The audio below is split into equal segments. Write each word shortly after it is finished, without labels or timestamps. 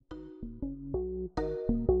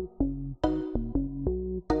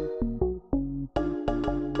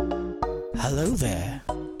Hello there,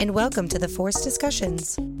 and welcome to the Forced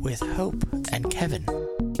Discussions with Hope and Kevin.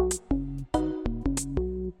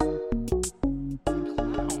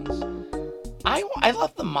 I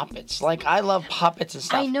love the Muppets. Like, I love puppets and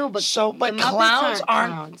stuff. I know, but but the clowns Muppets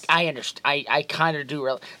aren't. clowns. I understand. I kind of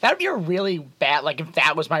do. That would be a really bad. Like, if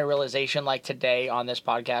that was my realization, like today on this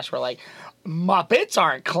podcast, where like Muppets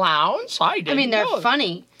aren't clowns. I mean, they're know.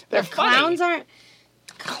 funny. They're Clowns funny.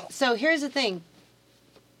 aren't. So here's the thing.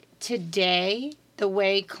 Today, the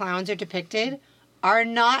way clowns are depicted are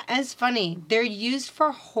not as funny. They're used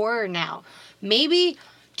for horror now. Maybe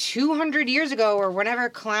 200 years ago or whenever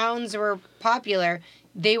clowns were popular,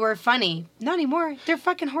 they were funny. Not anymore. They're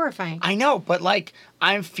fucking horrifying. I know, but like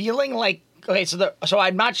I'm feeling like okay, so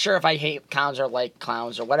I'm not sure if I hate clowns or like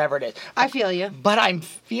clowns or whatever it is. I feel you. But I'm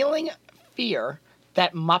feeling fear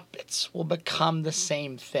that Muppets will become the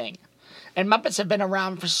same thing. And Muppets have been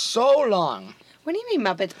around for so long. What do you mean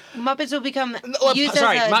Muppets? Muppets will become used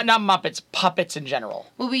sorry, as a, not Muppets, puppets in general.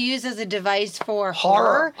 will be used as a device for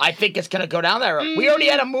Horror. I think it's going to go down that road. We already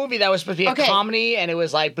had a movie that was supposed to be a comedy, and it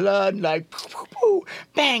was like blood, like poo, poo, poo,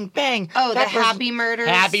 bang, bang. Oh, the Happy Murders.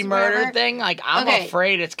 Happy Murder whatever? thing. Like, I'm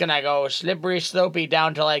afraid it's going to go slippery slopey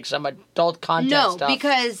down to like some adult content stuff. No,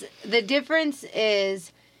 because the difference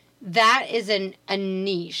is that is a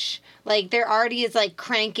niche. Like, there already is like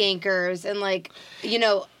crank anchors and like, you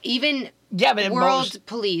know, even... Yeah, but World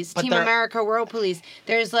Police, Team America, World Police.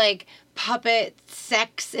 There's like puppet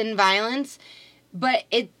sex and violence, but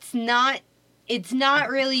it's not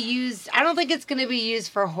really used. I don't think it's going to be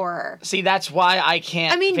used for horror. See, that's why I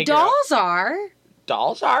can't. I mean, dolls are.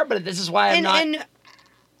 Dolls are, but this is why I'm not. And,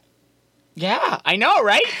 yeah, I know,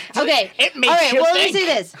 right? Okay. It makes you think. Let me say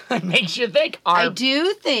this. It makes you think. I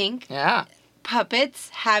do think. Yeah. Puppets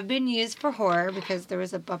have been used for horror because there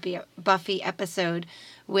was a Buffy episode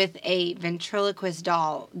with a ventriloquist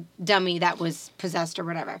doll dummy that was possessed or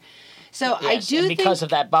whatever. So yes, I do think because of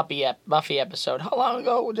that Buffy episode. How long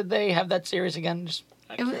ago did they have that series again? Just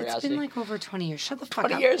it's been like over 20 years. Shut the fuck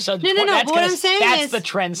up. 20 years? So no. But what I'm saying is... That's the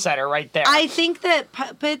trendsetter right there. I think that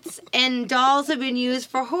puppets and dolls have been used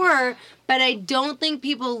for horror, but I don't think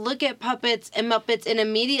people look at puppets and Muppets and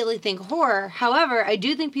immediately think horror. However, I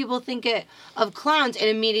do think people think of clowns and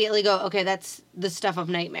immediately go, okay, that's the stuff of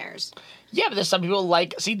nightmares. Yeah, but there's some people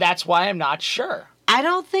like... See, that's why I'm not sure. I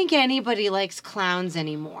don't think anybody likes clowns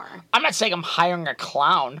anymore. I'm not saying I'm hiring a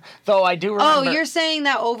clown, though I do remember... Oh, you're saying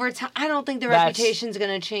that over time... I don't think the reputation's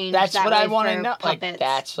going to change That's that what way I want to for know. Puppets. Like,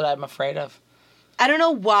 that's what I'm afraid of. I don't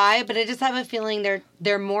know why, but I just have a feeling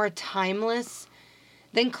they're more timeless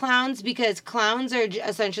than clowns because clowns are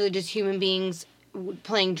essentially just human beings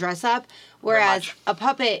playing dress up, whereas a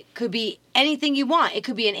puppet could be anything you want. It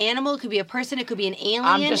could be an animal, it could be a person, it could be an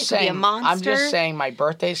alien, it could be a monster. I'm just saying my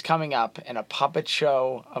birthday's coming up and a puppet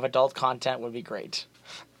show of adult content would be great.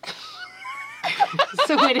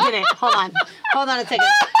 So wait a minute. Hold on a second.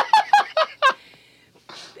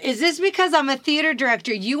 Is this because I'm a theater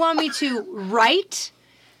director? You want me to write,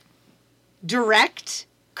 direct,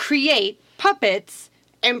 create puppets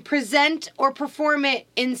and present or perform it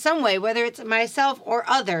in some way, whether it's myself or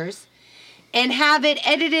others, and have it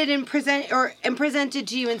edited and presented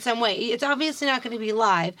to you in some way? It's obviously not going to be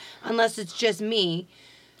live unless it's just me.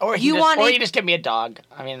 Or you just give me a dog.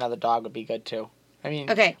 I mean, another dog would be good too. I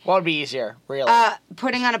mean, okay. What would be easier, really?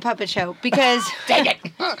 Putting on a puppet show because... Dang it!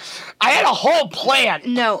 I had a whole plan.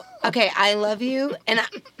 No, okay, I love you, and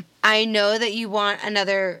I know that you want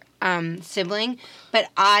another sibling, but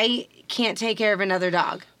I can't take care of another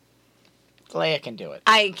dog. Leia can do it.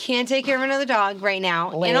 I can't take care of another dog right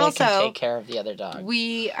now. Leia and also, can take care of the other dog.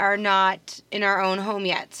 We are not in our own home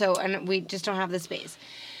yet, and we just don't have the space.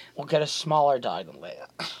 We'll get a smaller dog than Leia.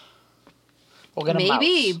 We'll get a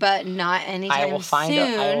Maybe, mouse. But not anytime soon.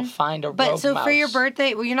 I will find a rogue But so mouse. for your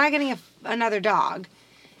birthday, well, you're not getting another dog.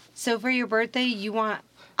 So for your birthday, you want...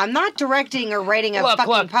 I'm not directing or writing a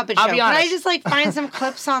fucking puppet show. Can I just find some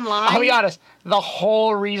clips online? I'll be honest. The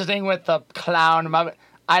whole reasoning with the clown Muppet,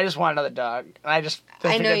 I just want another dog. I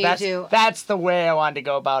know you do. That's the way I wanted to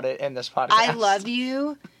go about it in this podcast. I love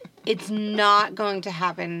you. It's not going to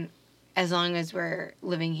happen as long as we're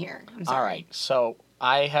living here. I'm sorry. All right. So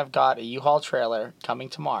I have got a U-Haul trailer coming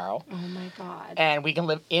tomorrow. Oh my God. And we can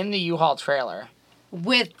live in the U-Haul trailer.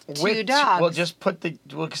 With two dogs.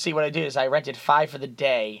 We'll see what I do is I rented 5 for the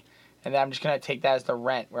day, and then I'm just going to take that as the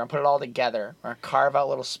rent. We're going to put it all together. We're going to carve out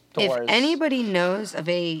little stores. If anybody knows of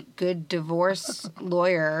a good divorce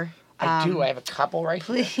lawyer... I do. I have a couple right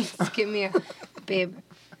here. Please give me a... Babe,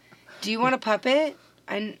 do you want a puppet?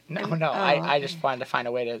 No. I just wanted to find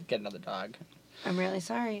a way to get another dog. I'm really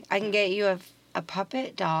sorry. I can get you a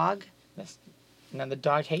puppet dog. And then the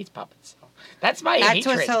dog hates puppets. So. That's my That's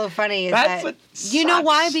hatred. what's so funny. Is That's that, what you know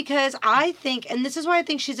why? sucks. Because I think, and this is why I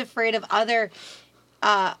think she's afraid of other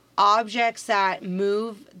objects that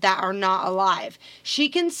move that are not alive. She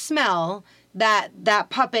can smell that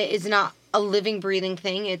puppet is not a living, breathing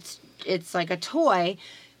thing. It's like a toy,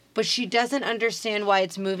 but she doesn't understand why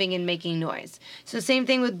it's moving and making noise. So same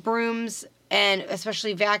thing with brooms and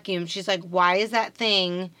especially vacuums. She's like, why is that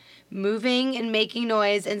thing moving and making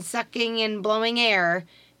noise and sucking and blowing air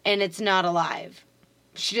and it's not alive?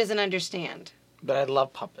 She doesn't understand. But I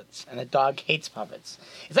love puppets, and the dog hates puppets.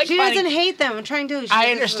 It's like She doesn't hate them. I'm trying to.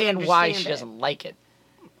 I understand why she doesn't like it.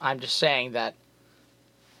 I'm just saying that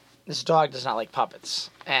this dog does not like puppets,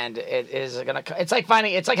 and it is gonna. It's like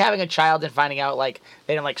having a child and finding out like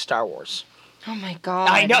they didn't like Star Wars. Oh my god!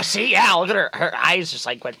 I know. See, yeah, look at her. Her eyes just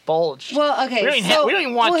like went bulged. Well, okay. We don't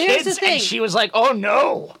even want kids, and she was like, "Oh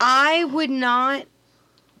no." I would not.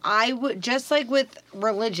 I would just like with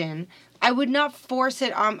religion. I would not force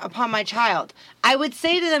it upon my child. I would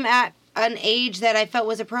say to them at an age that I felt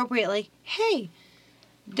was appropriate, like, "Hey,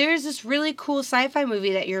 there's this really cool sci-fi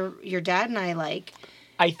movie that your dad and I like.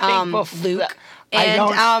 I think Luke, I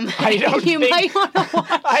don't you think, might want to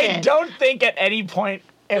watch it." I don't think at any point,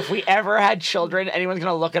 if we ever had children, anyone's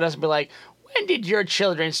gonna look at us and be like, "When did your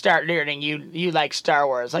children start learning you like Star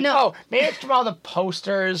Wars?" Like, No. oh, maybe it's from all the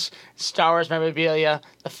posters, Star Wars memorabilia,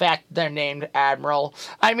 the fact they're named Admiral.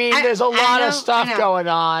 I mean, there's a lot of stuff going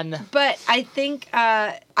on. But I think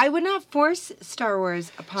I would not force Star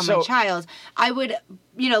Wars upon my child. I would,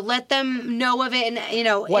 let them know of it and,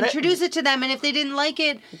 introduce it to them. And if they didn't like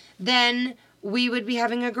it, then we would be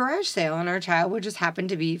having a garage sale and our child would just happen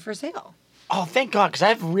to be for sale. Oh, thank God, because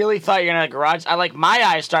I really thought you're going to have a garage. My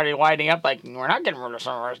eyes started widening up, like, we're not getting rid of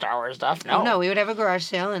some of our Star Wars stuff. No. No, we would have a garage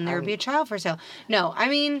sale and there would be a child for sale. No, I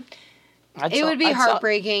mean, it would be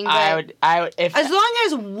heartbreaking. But I would, if as long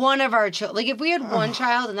as one of our children, like if we had one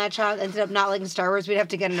child and that child ended up not liking Star Wars, we'd have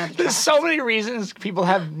to get another child. There's so many reasons people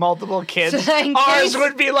have multiple kids. So in Ours case-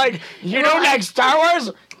 would be like, you don't like Star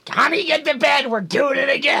Wars? Honey, get to bed. We're doing it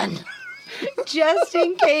again. Just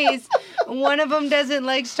in case one of them doesn't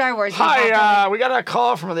like Star Wars. Hi, we got a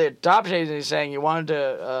call from the adoption agency saying you wanted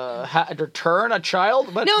to return a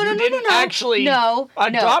child, but you didn't actually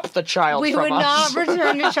adopt the child we from would us. not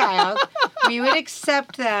return the child. We would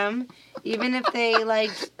accept them, even if they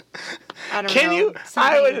liked, I don't know,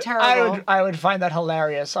 something terrible. I would find that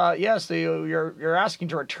hilarious. Yes, you're asking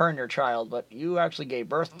to return your child, but you actually gave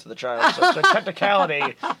birth to the child, so it's a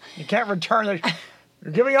technicality. You can't return the.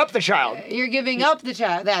 You're giving up the child. You're giving up the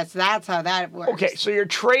child. That's how that works. Okay, so you're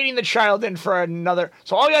trading the child in for another.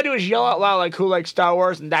 So all you gotta do is yell out loud like, "Who likes Star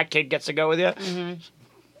Wars?" and that kid gets to go with you. Mm-hmm.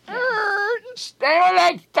 They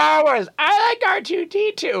like Star Wars. I like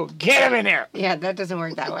R2-D2. Get him in here. Yeah, that doesn't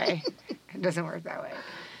work that way. It doesn't work that way.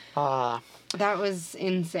 That was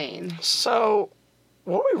insane. So,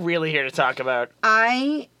 what are we really here to talk about?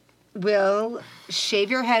 I will shave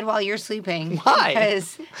your head while you're sleeping. Why?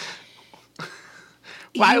 Because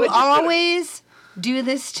Why you would you always do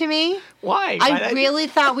this to me. Why? I really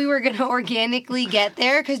thought we were going to organically get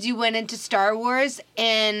there because you went into Star Wars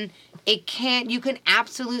and you can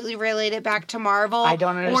absolutely relate it back to Marvel. I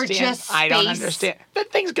don't understand. Or just space. I don't understand.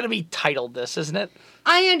 That thing's going to be titled this, isn't it?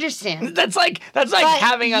 I understand. That's like but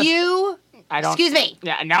having a... Excuse me.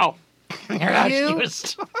 Yeah, no. You're not You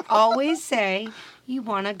excused. always say you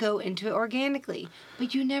want to go into it organically,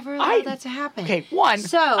 but you never allow that to happen. Okay,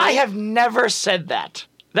 I have never said that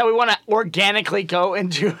we want to organically go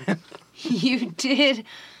into it. You did.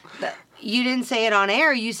 You didn't say it on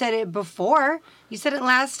air. You said it before. You said it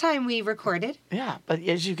last time we recorded. Yeah, but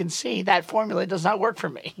as you can see, that formula does not work for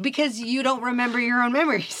me. Because you don't remember your own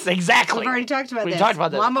memories. Exactly. We've already talked about this. We talked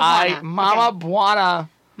about this. Mama Buana.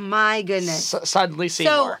 My goodness. Suddenly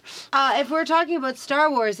Seymour. So, if we're talking about Star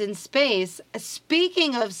Wars in space,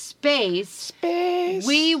 speaking of space,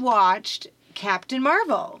 we watched Captain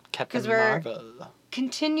Marvel. Captain Marvel.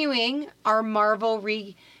 Continuing our Marvel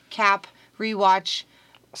recap, rewatch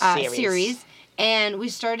series. And we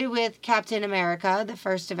started with Captain America, the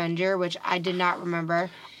first Avenger, which I did not remember.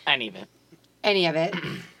 Any of it.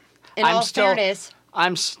 In all fairness...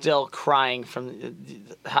 I'm still crying from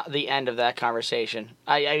the end of that conversation.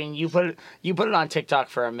 I mean, you put it on TikTok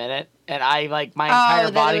for a minute, and my entire body.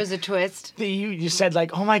 Oh, that was a twist. You said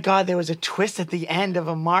like, oh my God, there was a twist at the end of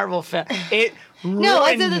a Marvel film. No,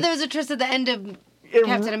 I said that there was a twist at the end of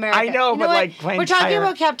Captain America. I know, we're talking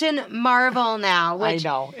about Captain Marvel now. Which, I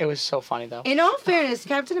know, it was so funny though. In all fairness,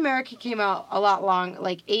 Captain America came out a lot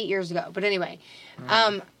like 8 years ago. But anyway,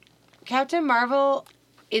 Captain Marvel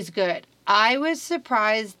is good. I was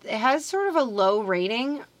surprised. It has sort of a low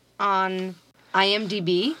rating on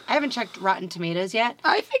IMDb. I haven't checked Rotten Tomatoes yet.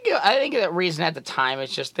 I think the reason at the time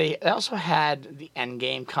is just they also had the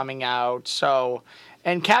Endgame coming out, so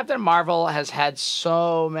and Captain Marvel has had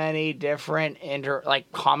so many different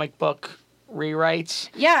comic book rewrites.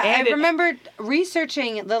 Yeah, and I remember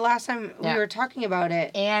researching the last time we were talking about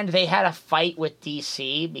it. And they had a fight with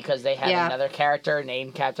DC because they had another character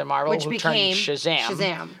named Captain Marvel who turned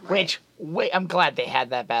Shazam. Right. I'm glad they had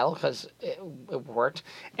that battle because it worked.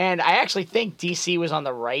 And I actually think DC was on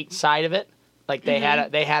the right side of it. Like they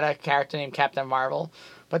had a character named Captain Marvel,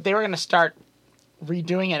 but they were going to start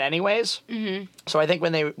redoing it anyways. Mm-hmm. So I think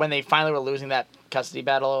when they finally were losing that custody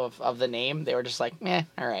battle of the name, they were just like,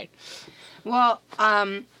 all right. Well,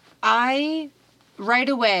 I right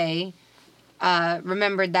away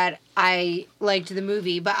remembered that I liked the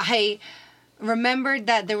movie, but I remembered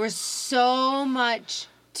that there was so much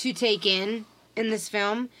to take in this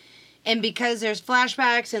film, and because there's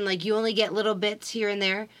flashbacks and like you only get little bits here and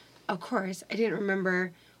there, of course, I didn't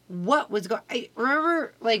remember what was going. I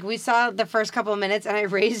remember, like, we saw the first couple of minutes, and I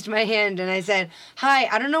raised my hand, and I said, "Hi,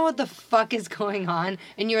 I don't know what the fuck is going on,"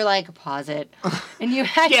 and you were like, "Pause it," and you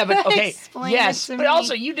had to explain it to me. But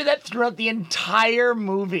also, you did that throughout the entire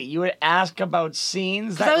movie. You would ask about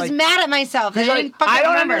scenes that, I was mad at myself. I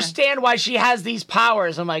don't understand why she has these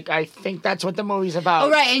powers. I'm like, I think that's what the movie's about.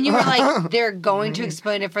 Oh, right, and you were like, they're going to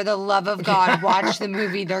explain it. For the love of God, watch the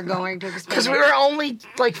movie. They're going to explain it. Because we were only,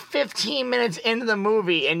 like, 15 minutes into the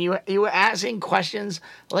movie, and you were asking questions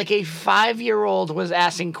like a 5-year-old was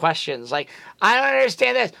asking questions. Like, I don't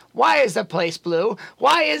understand this. Why is the place blue?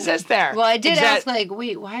 Why is this there? Well, I did ask, like,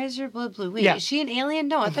 wait, why is your blood blue? Wait, is she an alien?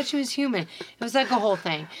 No, I thought she was human. It was like a whole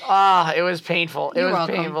thing. It was painful. It was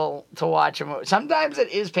painful to watch a movie. Sometimes it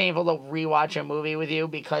is painful to rewatch a movie with you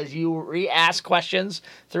because you re-ask questions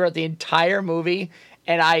throughout the entire movie,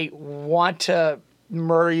 and I want to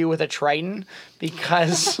murder you with a trident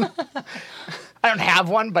because... I don't have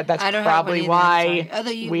one, but that's probably why we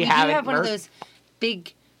haven't. You have one of those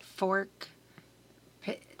big fork.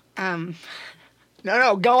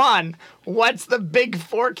 No, go on. What's the big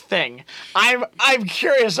fork thing? I'm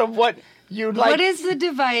curious of what you'd like. What is the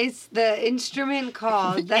device, the instrument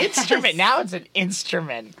called? Now it's an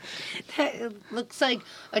instrument. That looks like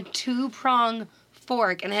a 2-prong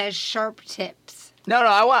fork and has sharp tips. No,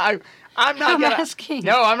 I'm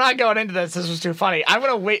not going into this. This was too funny. I'm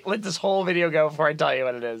going to let this whole video go before I tell you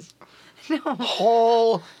what it is. No.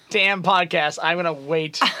 Whole damn podcast. I'm going to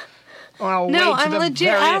wait. I'm legit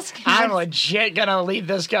asking. I'm legit going to leave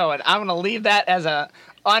this going. I'm going to leave that as a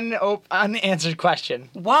unanswered question.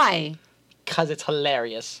 Why? Because it's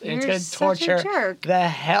hilarious. You're it's going to torture the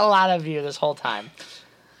hell out of you this whole time.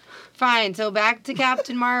 Fine, so back to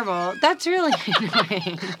Captain Marvel. That's really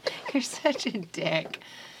annoying. You're such a dick.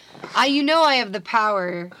 I have the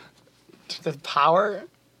power. The power?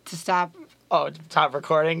 To stop. Oh, to stop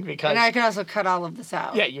recording because. And I can also cut all of this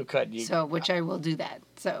out. Yeah, you could. Which I will do that.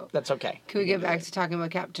 So. That's okay. Can we get back to talking about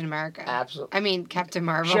Captain America? Absolutely. I mean, Captain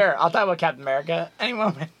Marvel. Sure, I'll talk about Captain America any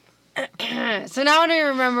moment. So now I don't even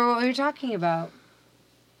remember what we were talking about.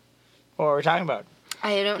 What were we talking about?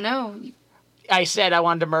 I don't know. I said I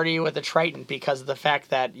wanted to murder you with a trident because of the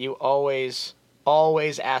fact that you always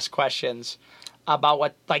ask questions about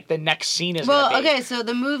what, like, the next scene is going to be. Well, okay, so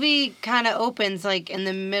the movie kind of opens, like, in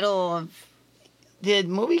the middle of... The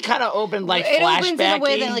movie kind of opened, like, flashback-y. It opens in a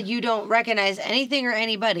way that, like, you don't recognize anything or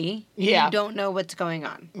anybody. Yeah. You don't know what's going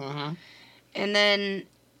on. Mm-hmm. And then,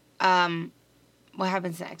 what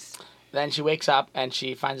happens next? Then she wakes up and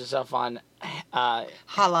she finds herself on...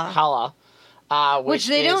 Hala. Which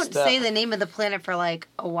they don't say the name of the planet for, like,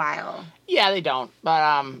 a while. Yeah, they don't.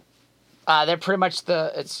 But, they're pretty much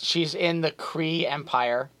she's in the Kree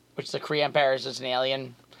Empire, which the Kree Empire is just an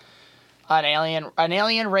alien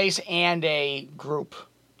race and a group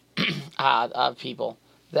of people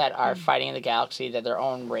that are fighting in the galaxy. They're their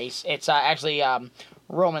own race. It's actually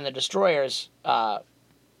Roman the Destroyer's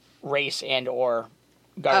race and or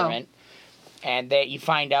government. Oh. And you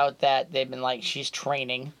find out that they've been, like, she's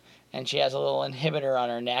training, and she has a little inhibitor on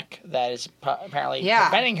her neck that is apparently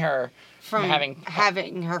preventing her from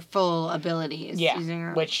having her full abilities. Yeah,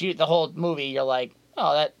 the whole movie, you're like,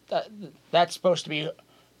 oh, that's supposed to be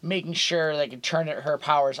making sure they can turn her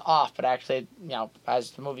powers off, but actually,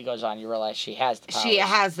 as the movie goes on, you realize she has the powers. She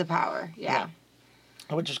has the power, yeah.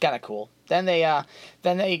 Which is kind of cool. Then they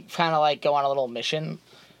kind of, like, go on a little mission.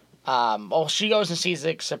 She goes and sees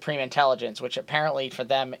the Supreme Intelligence, which apparently for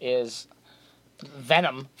them is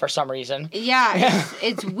Venom for some reason. Yeah,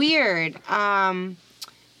 it's weird.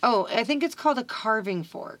 I think it's called a carving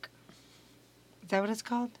fork. that what it's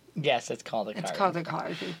called? Yes, it's called a carving. It's called a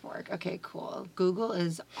carving fork. Okay, cool. Google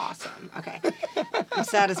is awesome. Okay. I'm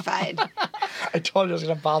satisfied. I told you I was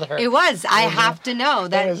going to bother her. It was. I have to know.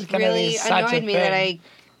 That really annoyed me that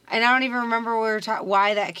and I don't even remember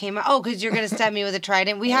why that came out. Oh, because you're going to stab me with a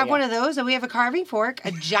trident. We have one of those, and we have a carving fork,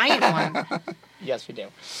 a giant one. Yes, we do.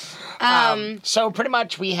 So pretty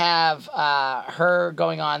much we have her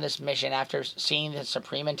going on this mission after seeing the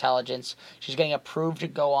Supreme Intelligence. She's getting approved to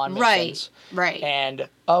go on missions. Right. And,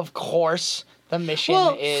 of course, the mission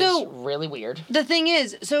is really weird. The thing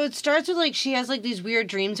is, so it starts with, like, she has, like, these weird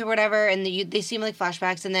dreams or whatever, and they seem like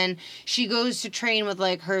flashbacks, and then she goes to train with,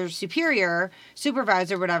 like, her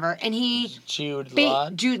supervisor, whatever, and he... Jude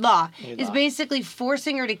Law is basically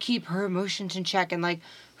forcing her to keep her emotions in check and, like,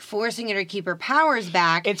 forcing her to keep her powers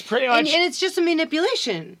back. It's pretty much... And it's just a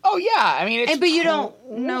manipulation. Oh, yeah. I mean, it's... But you don't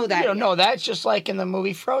know that. You don't know that. It's just like in the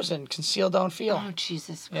movie Frozen. Conceal, don't feel. Oh,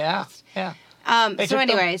 Jesus Christ. Yeah.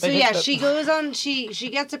 She goes on, she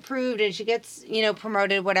gets approved and she gets,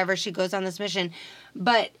 promoted, whatever. She goes on this mission.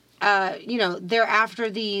 But, they're after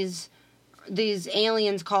these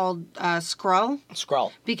aliens called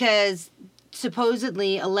Skrull. Because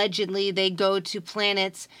supposedly, allegedly, they go to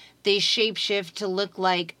planets, they shapeshift to look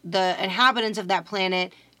like the inhabitants of that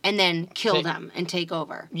planet and then kill them and take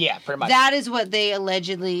over. Yeah, pretty much. That is what they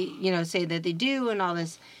allegedly, say that they do and all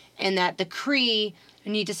this. And that the Kree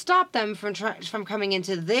need to stop them from coming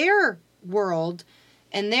into their world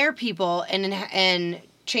and their people and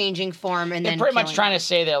changing form and then pretty much trying to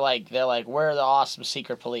say they're like we're the awesome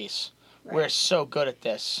secret police. Right. We're so good at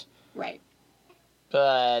this. Right.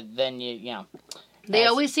 But then they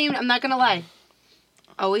always seemed, I'm not gonna lie,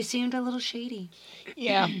 always seemed a little shady.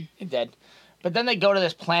 Yeah, it did. But then they go to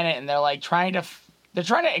this planet and they're like trying to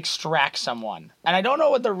extract someone. And I don't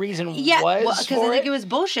know what the reason was. Yeah, because I think it was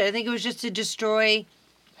bullshit. I think it was just to destroy.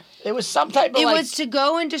 It was some type of It was to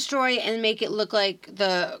go and destroy and make it look like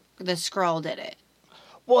the Skrull did it.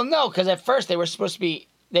 Well, no, because at first they were supposed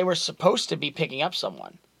to be picking up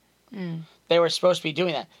someone. Mm. They were supposed to be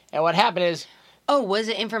doing that. And what happened is... Oh, was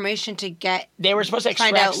it information to get... They were supposed to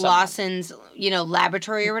extract find out someone. Lawson's,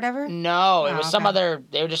 laboratory or whatever? No, it was some other...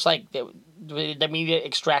 They were just like... They need to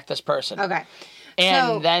extract this person. Okay.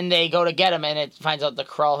 And then they go to get him, and it finds out the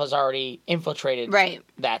Krull has already infiltrated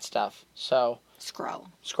that stuff. So...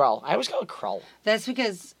 Skrull. I always call it Krull. That's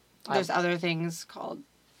because there's other things called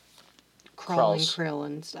Krull and Krill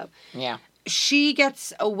and stuff. Yeah. She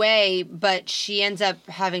gets away, but she ends up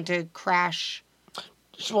having to crash.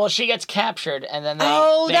 Well, she gets captured, and then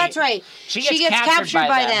that's right. She gets captured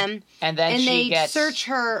by them, and then they search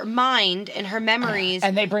her mind and her memories,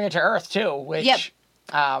 and they bring it to Earth too. Which,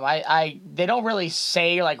 they don't really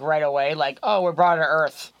say like right away, like, "Oh, we're brought to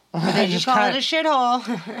Earth." They just call it a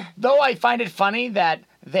shithole. Though I find it funny that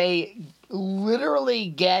they literally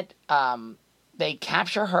get, they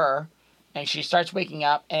capture her, and she starts waking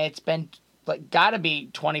up, and it's been gotta be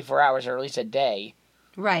 24 hours or at least a day,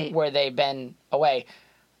 right? Where they've been away.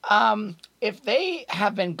 If they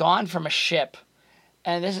have been gone from a ship,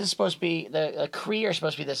 and this is supposed to be the Kree are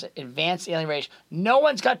supposed to be this advanced alien race, no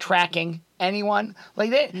one's got tracking anyone.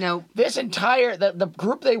 Nope. This entire the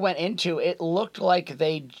group they went into, it looked like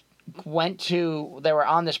they were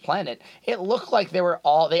on this planet. It looked like they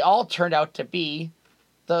all turned out to be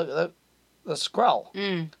the Skrull.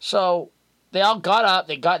 Mm. So they all got up.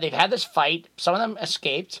 They've had this fight. Some of them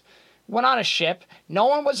escaped, went on a ship. No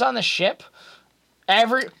one was on the ship.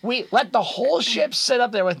 We let the whole ship sit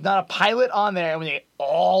up there with not a pilot on there, and they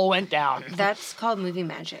all went down. That's called movie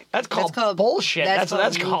magic. That's called bullshit. That's what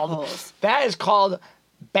that's called. That is called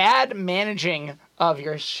bad managing of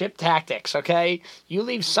your ship tactics, okay? You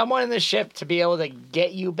leave someone in the ship to be able to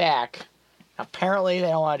get you back. Apparently, they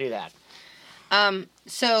don't want to do that.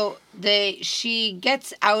 So she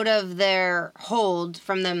gets out of their hold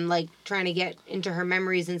from them, like, trying to get into her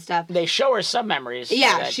memories and stuff. They show her some memories.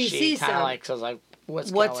 Yeah, she sees some. So like,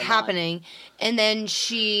 what's happening? And then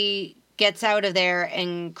she gets out of there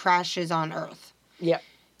and crashes on Earth. Yep.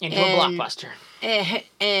 Into a blockbuster.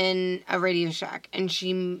 In a Radio Shack. And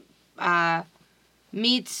she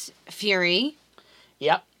meets Fury.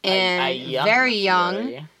 Yep. And very young.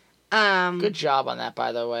 Fury. Good job on that,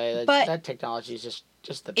 by the way. That technology is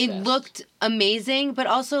just the best. It looked amazing, but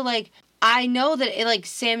also, like, I know that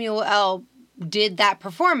Samuel L. did that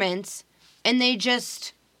performance, and they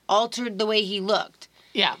just altered the way he looked.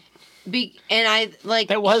 Yeah. He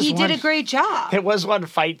did a great job. There was one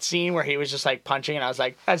fight scene where he was just like punching, and I was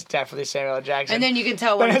like, "That's definitely Samuel L. Jackson." And then you can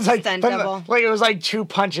tell when it's a stunt double. Like it was like two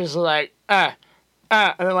punches, and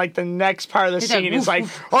then like the next part of the scene is like,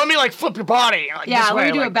 "Oh, let me like flip your body." Like, yeah, let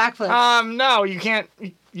me do a backflip. No, you can't.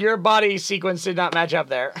 your body sequence did not match up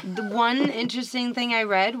there. The one interesting thing I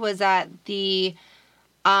read was that the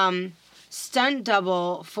stunt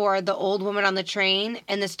double for the old woman on the train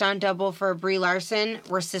and the stunt double for Brie Larson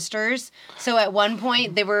were sisters. So at one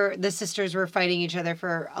point, the sisters were fighting each other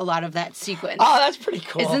for a lot of that sequence. Oh, that's pretty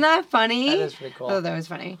cool. Isn't that funny? That is pretty cool. Oh, that was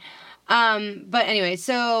funny. But anyway,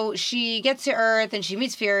 so she gets to Earth and she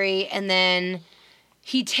meets Fury, and then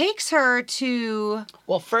he takes her to.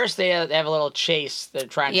 Well, first they have a little chase. They're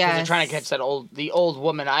trying to catch the old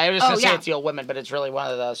woman. I was gonna say it's the old woman, but it's really one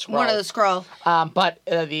of the Skrulls. One of the Skrull. But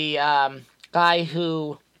the guy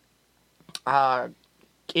who,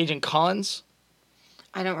 Agent Collins.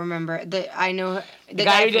 I don't remember. I know the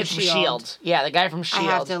guy who did from Shield. Yeah, the guy from Shield.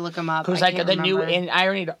 I have to look him up. Who's like the new in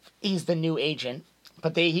irony. He's the new agent,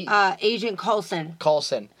 but Agent Coulson.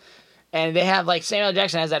 Coulson. And they have, like, Samuel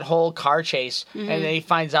Jackson has that whole car chase, and then he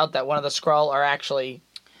finds out that one of the Skrull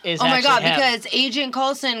is oh my God, him. because Agent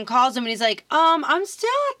Coulson calls him and he's like, I'm still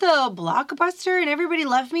at the Blockbuster and everybody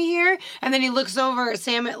left me here. And then he looks over,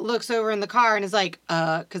 Sam looks over in the car and is like,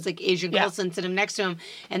 because, like, Agent Coulson sitting next to him,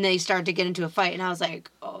 and they start to get into a fight, and I was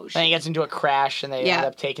like, oh, shit. And he gets into a crash, and they end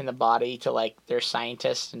up taking the body to, like, their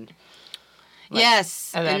scientists, and... Like,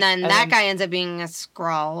 yes, and then that guy ends up being a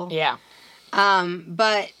Skrull. Yeah.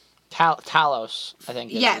 But... Talos, I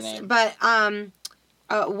think. Yes, the name. But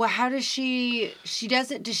how does she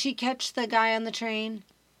doesn't? Does she catch the guy on the train?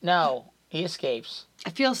 No, he escapes.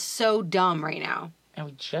 I feel so dumb right now. And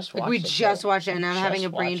we just watched it. We just watched it, and I'm having a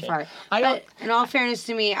brain fart. But in all fairness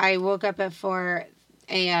to me, I woke up at 4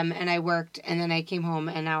 a.m. and I worked, and then I came home,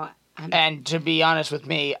 and now I'm. And to be honest with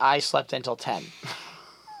me, I slept until 10.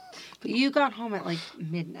 But you got home at like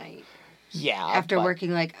midnight. Yeah. After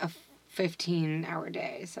working like a 15-hour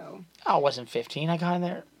day, so. Oh, it wasn't 15. I got in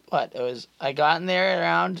there. What? I got in there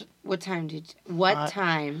around. What time did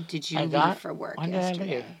you leave for work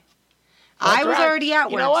yesterday? I was already at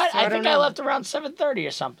work. You know what? So I think I left around 7:30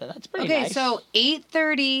 or something. That's pretty nice. Okay, so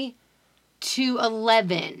 8:30 to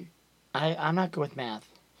 11. I'm not good with math.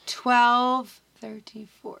 12:34.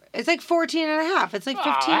 It's like 14 and a half. It's like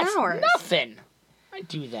 15 hours. Nothing. I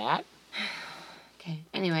do that. Okay.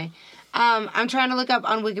 Anyway. I'm trying to look up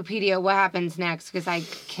on Wikipedia what happens next because I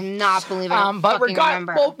cannot believe I don't fucking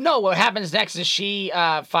remember. Well, no, what happens next is she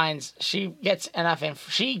gets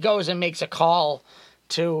enough she goes and makes a call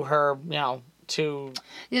to her, to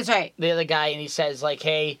That's right. The other guy, and he says, like,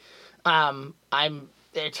 hey, they're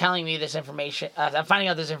telling me this information, I'm finding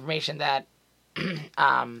out this information that,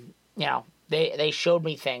 they showed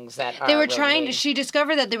me things that they were she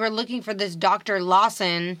discovered that they were looking for this Dr.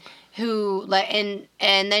 Lawson who,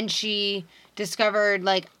 and then she discovered,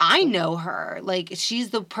 like, I know her. Like,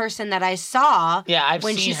 she's the person that I saw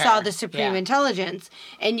when she saw the Supreme Intelligence.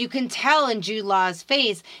 And you can tell in Jude Law's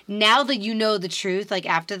face, now that you know the truth, like,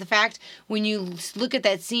 after the fact, when you look at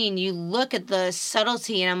that scene, you look at the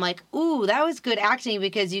subtlety, and I'm like, ooh, that was good acting,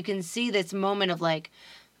 because you can see this moment of, like,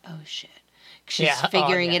 oh, shit. She's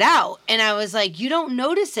figuring it out. And I was like, you don't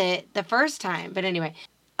notice it the first time. But anyway,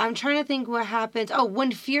 I'm trying to think what happens. Oh,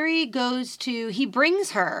 when Fury he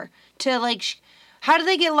brings her to, like, how do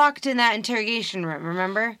they get locked in that interrogation room,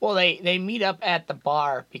 remember? Well, they meet up at the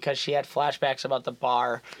bar because she had flashbacks about the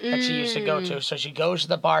bar that she used to go to. So she goes to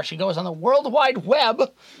the bar. She goes on the World Wide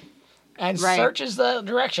Web and searches the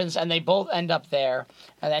directions, and they both end up there.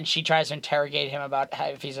 And then she tries to interrogate him about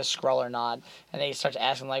if he's a Skrull or not. And they start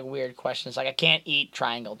asking, like, weird questions, like, I can't eat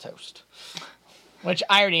triangle toast. Which,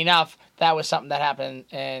 irony enough, that was something that happened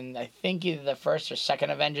in, I think, either the first or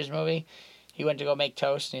second Avengers movie. He went to go make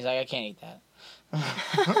toast, and he's like, I can't eat that.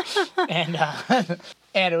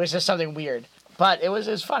 and it was just something weird. But it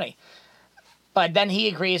was funny. But then he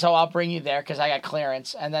agrees, I'll bring you there because I got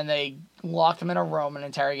clearance. And then they locked him in a room, an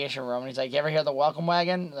interrogation room. And he's like, you ever hear the welcome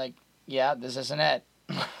wagon? Like, yeah, this isn't it.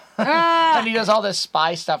 And he does all this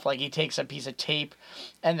spy stuff. Like, he takes a piece of tape.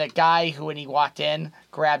 And the guy who, when he walked in,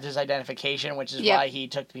 grabbed his identification, which is why he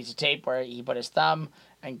took the piece of tape where he put his thumb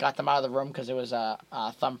and got them out of the room because it was a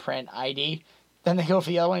thumbprint ID. Then they go for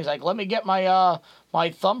the other one. He's like, let me get my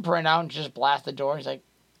thumbprint out and just blast the door. He's like,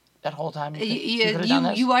 that whole time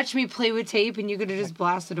you watched me play with tape and you could have just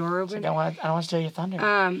blasted the door open. Like, I don't want to steal your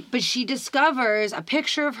thunder. But she discovers a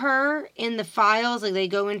picture of her in the files. Like, they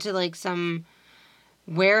go into, like, some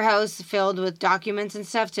warehouse filled with documents and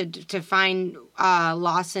stuff to find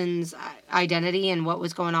Lawson's identity and what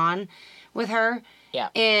was going on with her. Yeah.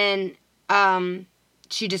 And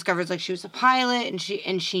she discovers, like, she was a pilot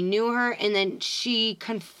and she knew her, and then she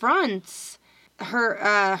confronts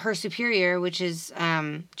her superior, which is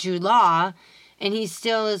Jude Law, and he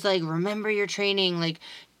still is like, remember your training, like,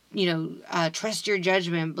 trust your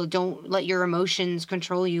judgment, but don't let your emotions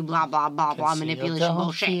control you, blah, blah, blah, blah, manipulation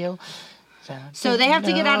bullshit. So they have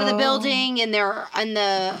to get out of the building, and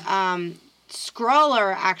the Skrull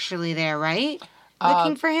are actually there, right?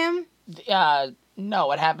 Looking for him? No,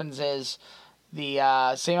 what happens is the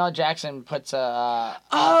Samuel L. Jackson puts a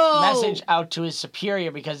message out to his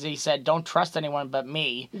superior because he said, don't trust anyone but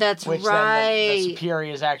me. That's which right. Then the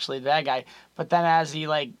superior is actually the bad guy. But then as he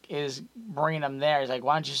is bringing him there, he's like,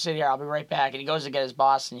 why don't you sit here? I'll be right back. And he goes to get his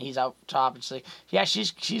boss, and he's out top. And she's like, yeah,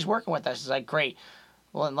 she's working with us. He's like, great.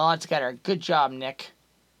 Well, then let's get her. Good job, Nick.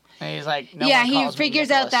 And he's like, no one calls he figures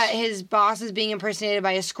me out that his boss is being impersonated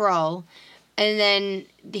by a Skrull. And then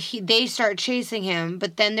they start chasing him,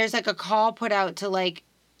 but then there's a call put out to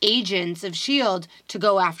agents of S.H.I.E.L.D. to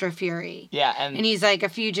go after Fury. Yeah, and he's a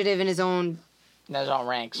fugitive in his own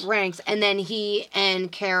ranks. And then he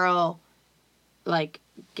and Carol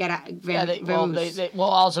get out.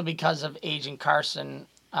 Also because of Agent Carson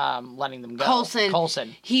letting them go.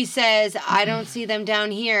 Coulson. He says, I don't see them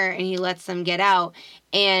down here, and he lets them get out.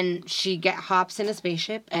 And she hops in a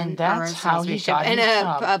spaceship and that's how he got in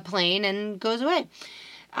a plane and goes away.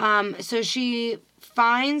 So she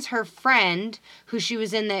finds her friend, who she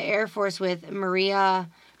was in the Air Force with, Maria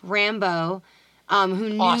Rambo, who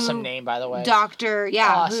knew awesome name, by the way.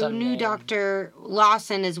 Who knew Dr.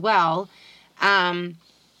 Lawson as well.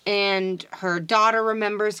 And her daughter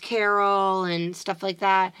remembers Carol and stuff like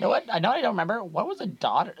that. You know what? I don't remember. What was the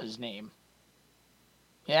daughter's name?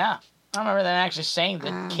 Yeah. I don't remember them actually saying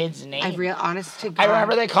the kid's name. Honest to God. I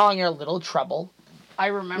remember they calling her Little Trouble. I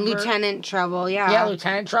remember Lieutenant Trouble, yeah. Yeah,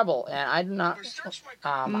 Lieutenant Trouble. And I do not...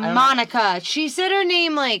 Monica. She said her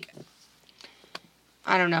name I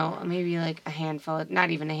don't know, maybe not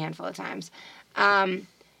even a handful of times.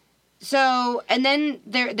 So, and then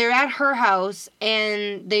they're at her house,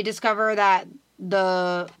 and they discover that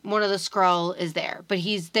one of the Skrull is there. But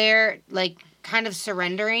he's there, kind of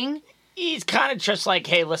surrendering. He's kind of just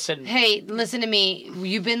hey, listen. Hey, listen to me.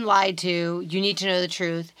 You've been lied to. You need to know the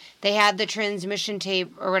truth. They had the transmission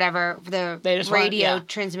tape or whatever, the radio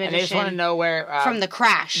transmission. And they just want to know where... from the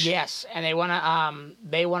crash. Yes, and they want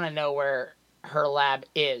to know where her lab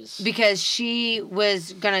is. Because she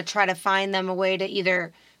was going to try to find them a way to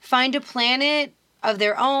either find a planet of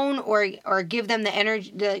their own or give them the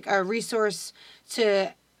energy, a resource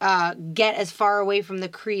to get as far away from the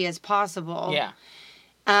Kree as possible. Yeah.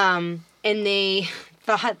 And they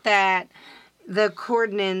thought that the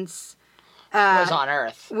coordinates was on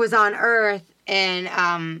Earth. And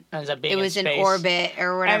it was in space. Orbit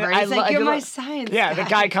or whatever. And he's you're my science guy. The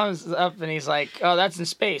guy comes up and he's like, oh, that's in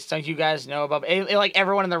space. Don't you guys know about it?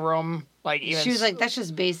 Everyone in the room, even... She was like, that's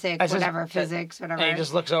just basic, physics, whatever. And he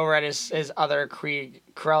just looks over at his other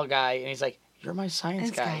Krell guy, and he's like, you're my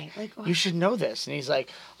science guy. You should know this. And he's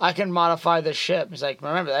like, I can modify the ship. He's like,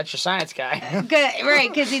 remember, that's your science guy. Good,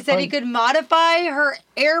 right, because he said he could modify her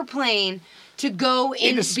airplane to go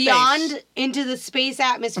into the space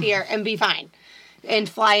atmosphere and be fine. And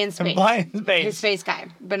fly in space. His space guy.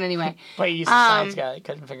 But anyway. But he's a science guy. He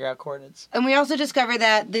couldn't figure out coordinates. And we also discover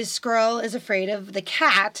that this Skrull is afraid of the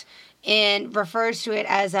cat and refers to it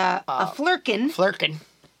as a flirkin. Flirkin.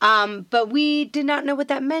 But we did not know what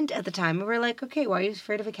that meant at the time. We were like, okay, why are you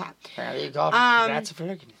afraid of a cat? There you go. That's a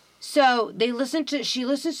flirkin. So she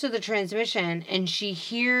listens to the transmission, and she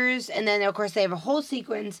hears, and then of course they have a whole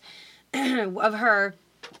sequence of her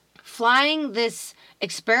flying this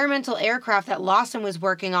experimental aircraft that Lawson was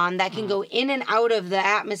working on that can go in and out of the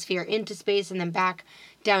atmosphere into space and then back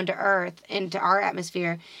down to Earth into our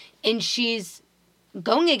atmosphere, and she's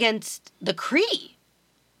going against the Kree.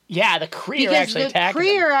 Yeah, the Kree are actually attacking them.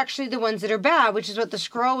 Because the Kree are actually the ones that are bad, which is what the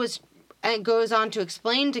Skrull goes on to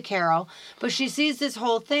explain to Carol. But she sees this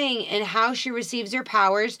whole thing and how she receives her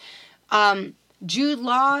powers. Jude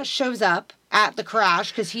Law shows up at the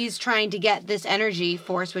crash because he's trying to get this energy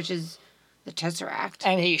force, which is the Tesseract.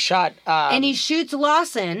 And he shot... and he shoots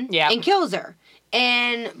Lawson and kills her.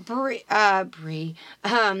 And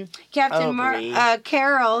Captain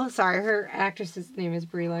Carol, sorry, her actress's name is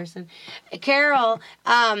Brie Larson. Carol,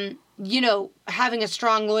 having a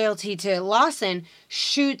strong loyalty to Lawson,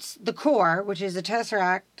 shoots the core, which is a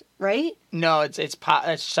Tesseract, right? No, it's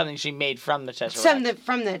something she made from the Tesseract.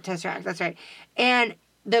 From the Tesseract, that's right. And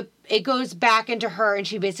it goes back into her, and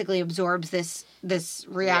she basically absorbs this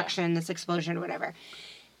reaction, this explosion, whatever.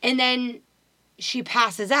 And then she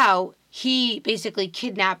passes out. He basically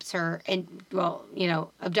kidnaps her and,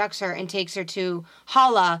 abducts her and takes her to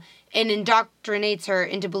Hala and indoctrinates her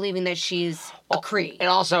into believing that she's a Kree. It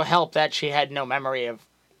also helped that she had no memory of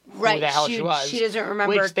who the hell she was. She doesn't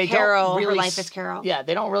remember Carol, her life as Carol. Yeah,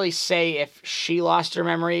 they don't really say if she lost her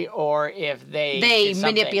memory or if they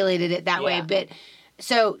manipulated it that way. But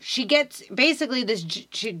so she gets, basically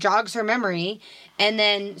she jogs her memory, and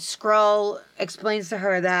then Skrull explains to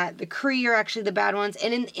her that the Kree are actually the bad ones.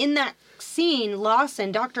 And in that scene,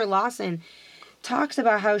 Dr. Lawson talks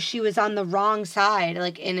about how she was on the wrong side,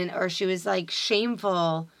 like or she was like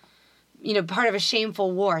shameful, part of a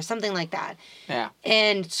shameful war, something like that. Yeah.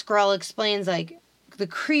 And Skrull explains, like, the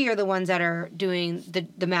Kree are the ones that are doing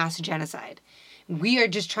the mass genocide. We are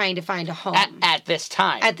just trying to find a home. At this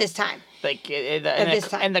time. At this time. Like, in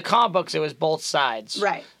the comic books, it was both sides.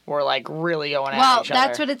 Right. Were, like, really going at each other. Well,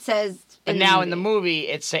 that's what it says. And now in the movie,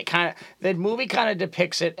 the movie kind of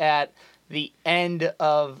depicts it at the end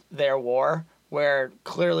of their war, where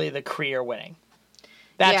clearly the Kree are winning.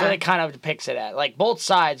 That's what it kind of depicts it at. Like, both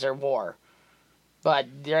sides are war, but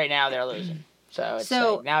right now they're losing.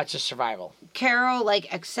 So now it's just survival. Carol,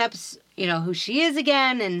 like, accepts, who she is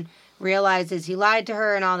again and realizes he lied to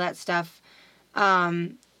her and all that stuff.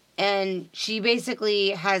 And she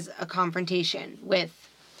basically has a confrontation with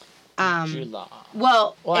Jude Law.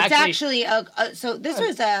 Well, it's actually so this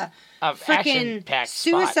was a freaking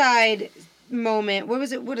suicide moment. What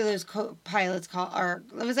was it? What are those pilots called? Or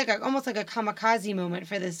it was like almost like a kamikaze moment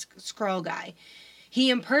for this Skrull guy. He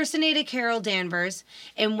impersonated Carol Danvers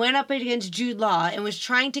and went up against Jude Law and was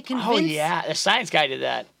trying to convince. Oh yeah, the science guy did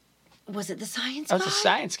that. Was it the science guy? That was the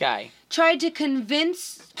science guy. Tried to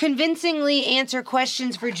convincingly answer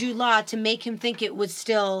questions for Jude Law to make him think it was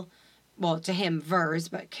still, well, to him, Vers,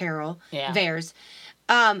 but Carol, Vers.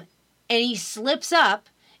 And he slips up,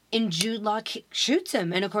 and Jude Law shoots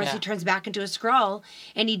him. And, of course, he turns back into a Skrull,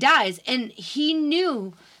 and he dies. And he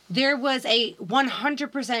knew there was a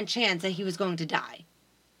 100% chance that he was going to die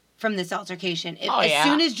from this altercation. As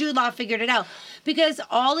soon as Jude Law figured it out. Because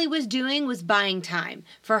all he was doing was buying time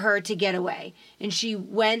for her to get away. And she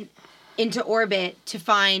went into orbit to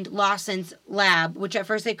find Lawson's lab, which at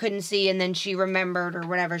first they couldn't see, and then she remembered or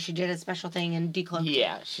whatever. She did a special thing and decloaked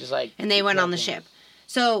it. She's like... And they went on the ship.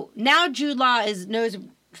 So now Jude Law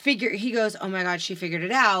he goes, oh my God, she figured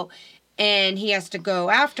it out. And he has to go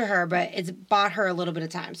after her, but it's bought her a little bit of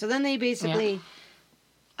time. So then they basically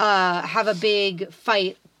have a big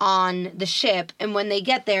fight on the ship. And when they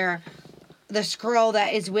get there, the Skrull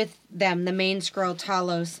that is with them, the main Skrull,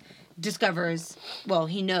 Talos, discovers, well,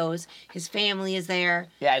 he knows his family is there.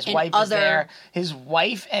 Yeah, his wife is there. His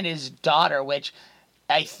wife and his daughter, which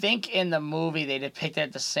I think in the movie they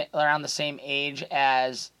depicted around the same age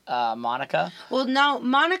as Monica. Well, no,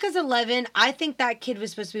 Monica's 11. I think that kid was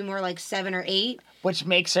supposed to be more like 7 or 8. Which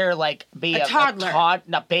makes her like be a toddler.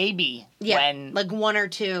 A baby. Yeah, like 1 or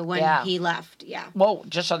 2 when he left. Yeah. Well,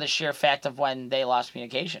 just on the sheer fact of when they lost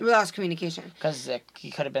communication. We lost communication. Because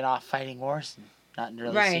he could have been off fighting wars and not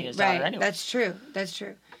really seen his daughter anyway. That's true.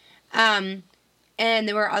 And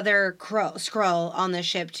there were other Skrull on the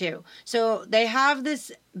ship too. So they have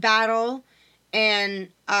this battle, and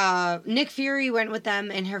Nick Fury went with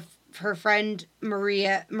them and her friend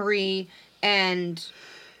Marie, and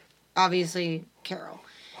obviously Carol.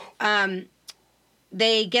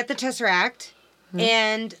 They get the Tesseract,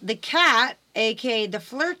 and the cat, aka the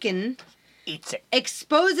Flurkin, eats it.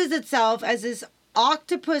 Exposes itself as this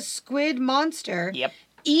octopus squid monster. Yep.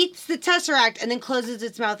 Eats the Tesseract and then closes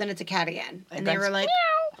its mouth, and it's a cat again. And they were like,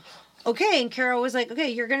 meow. Okay. And Carol was like,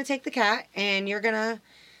 okay, you're going to take the cat and you're going to,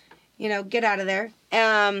 get out of there.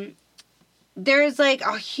 There's like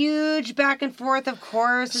a huge back and forth, of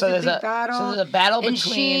course. So there's a big battle. So there's a battle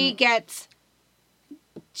between... And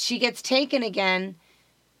she gets taken again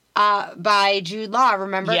by Jude Law,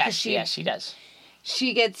 remember? Yes, she does.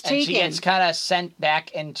 She gets taken. And she gets kind of sent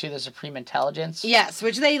back into the Supreme Intelligence. Yes,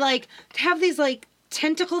 which they have these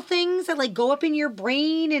tentacle things that go up in your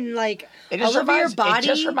brain and all over your body. It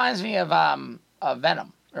just reminds me of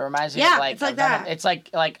Venom. It reminds me of it's like that. It's like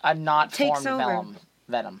a not formed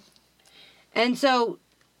Venom. And so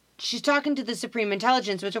she's talking to the Supreme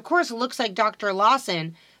Intelligence, which of course looks like Dr.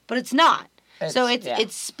 Lawson, but it's not.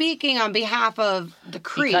 It's speaking on behalf of the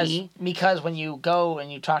Kree. Because when you go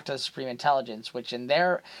and you talk to the Supreme Intelligence, which in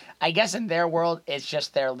their world, it's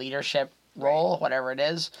just their leadership role, whatever it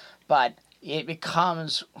is, but it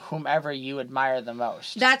becomes whomever you admire the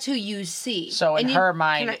most. That's who you see. So in her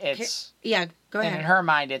mind, it's... Yeah, go ahead. And in her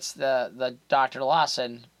mind, it's the Dr.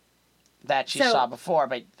 Lawson that she saw before,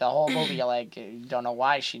 but the whole movie, you don't know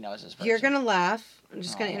why she knows this person. You're going to laugh. I'm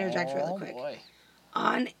just going to interject really quick. Boy.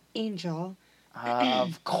 On Angel,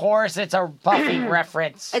 Of course, it's a Buffy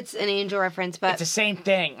reference. It's an Angel reference, but it's the same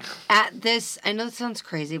thing. At this, I know this sounds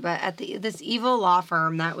crazy, but at this evil law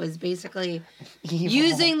firm that was basically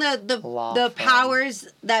using the powers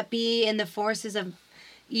that be and the forces of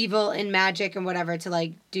evil and magic and whatever to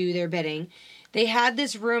like do their bidding. They had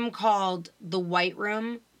this room called the White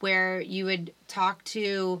Room where you would talk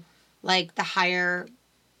to like the higher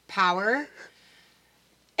power,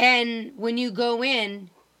 and when you go in,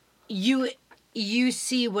 you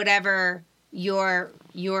see whatever your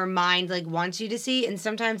mind like wants you to see, and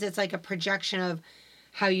sometimes it's like a projection of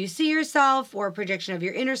how you see yourself or a projection of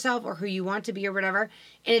your inner self or who you want to be or whatever.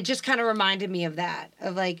 And it just kind of reminded me of that,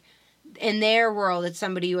 of like in their world it's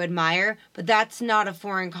somebody you admire, but that's not a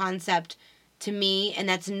foreign concept to me, and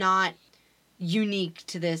that's not unique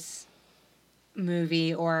to this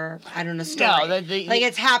movie or I don't know story. No, like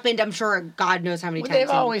it's happened. I'm sure God knows how many times. They've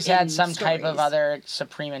always had some type of other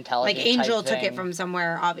supreme intelligence. Like Angel took it from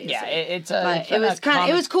somewhere, obviously. Yeah, it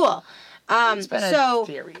was cool. It's been so a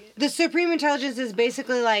theory. The supreme intelligence is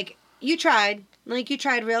basically like you tried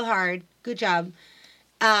real hard, good job,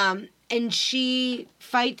 and she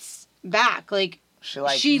fights back. Like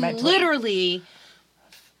she literally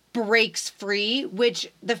breaks free. Which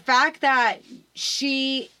the fact that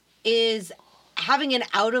she is having an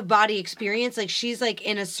out-of-body experience, like she's like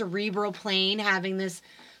in a cerebral plane having this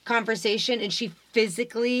conversation, and she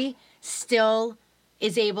physically still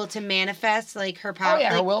is able to manifest like her power. Oh yeah,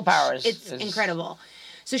 like, her willpower is incredible.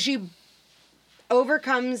 So she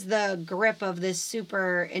overcomes the grip of this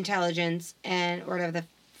super intelligence and or whatever the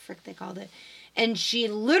frick they called it, and she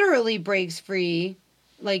literally breaks free,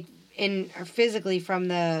 like physically from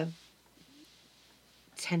the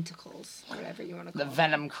tentacles, whatever you want to call the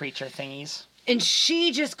venom creature thingies. And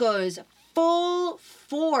she just goes full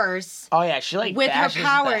force. Oh yeah, she like with her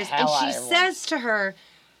powers, and she says to her,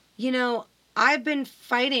 "You know, I've been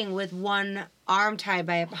fighting with one arm tied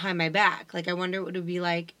behind my back. Like, I wonder what it would be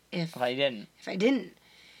like if I didn't.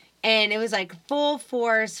 And it was like full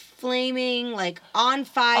force, flaming, like on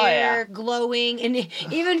fire, glowing, and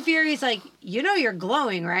even Fury's like, "You know, you're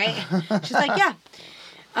glowing, right?" She's like, "Yeah."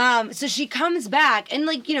 So she comes back, and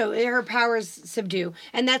like, you know, her powers subdue,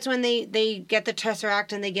 and that's when they get the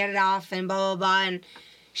Tesseract and they get it off and blah blah blah, and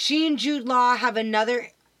she and Jude Law have another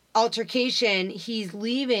altercation. He's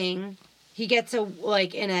leaving. He gets an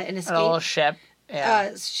escape, a little ship,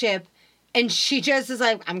 ship, and she just is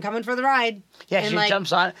like, "I'm coming for the ride." Yeah, and she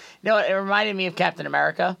jumps on. You know, it reminded me of Captain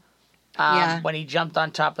America. When he jumped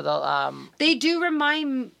on top of the. They do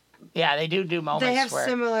remind. Yeah, they do moments. They have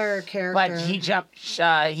similar characters. But he jumped.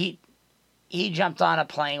 He jumped on a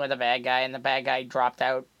plane with a bad guy, and the bad guy dropped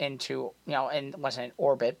out into, you know, and it wasn't in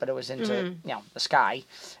orbit, but it was into you know, the sky,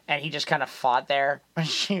 and he just kind of fought there. When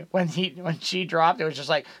she dropped, it was just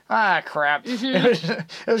like, ah, crap. It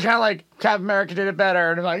was kind of like Captain America did it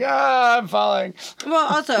better, and I'm like, I'm falling.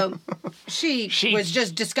 Well, also, she was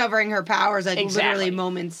just discovering her powers like literally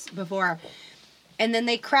moments before, and then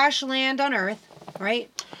they crash land on Earth, right?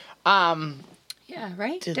 Yeah,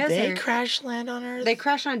 right? Did desert. they crash land on Earth? They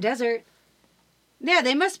crash on desert. Yeah,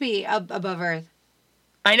 they must be above Earth.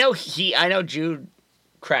 I know Jude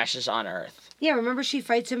crashes on Earth. Yeah, remember she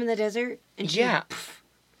fights him in the desert? And yeah.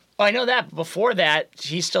 Oh, I know that. Before that,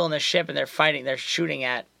 he's still in the ship and they're fighting. They're shooting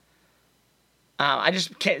at. I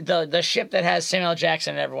just can't. The ship that has Samuel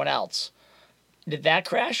Jackson and everyone else. Did that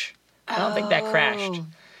crash? I don't think that crashed.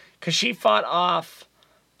 Because she fought off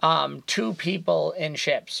 2 people in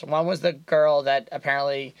ships. One was the girl that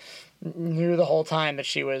apparently knew the whole time that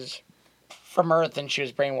she was from Earth and she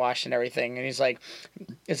was brainwashed and everything. And he's like,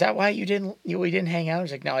 "Is that why we didn't hang out?"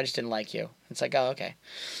 He's like, "No, I just didn't like you." It's like, oh, okay.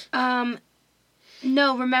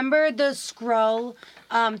 No, remember the Skrull?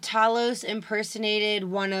 Talos impersonated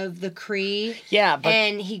one of the Kree. Yeah,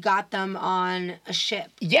 and he got them on a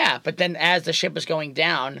ship. Yeah, but then as the ship was going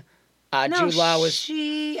down, Jude Law was.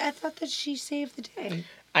 I thought that she saved the day.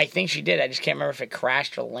 I think she did. I just can't remember if it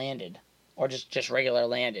crashed or landed, or just regular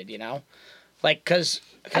landed. You know, like because.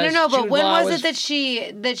 I don't know, but when was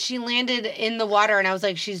it that she landed in the water and I was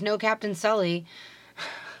like, she's no Captain Sully?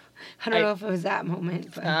 I don't know if it was that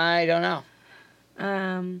moment. But. I don't know.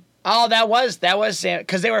 That was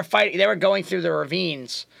because they were fighting. They were going through the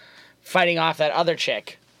ravines, fighting off that other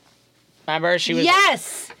chick. Remember, she was.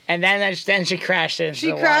 Yes. And then she crashed into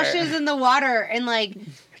the water. She crashes in the water and like.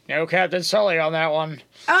 No Captain Sully on that one.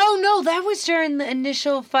 Oh no, that was during the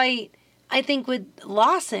initial fight. I think with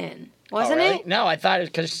Lawson. Wasn't really? it? No, I thought it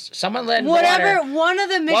because someone landed Whatever, in the water. one of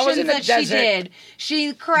the missions that she desert. did,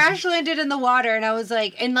 she crash landed in the water, and I was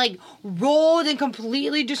like, and like rolled and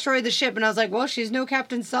completely destroyed the ship, and I was like, well, she's no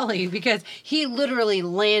Captain Sully because he literally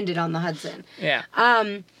landed on the Hudson. Yeah.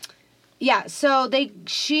 Yeah. So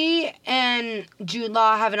she and Jude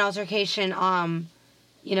Law have an altercation,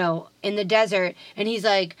 you know, in the desert, and he's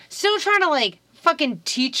like still trying to like fucking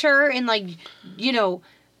teach her and like, you know,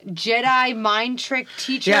 Jedi mind trick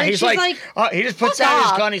teacher. Yeah, and he's she's like he just puts down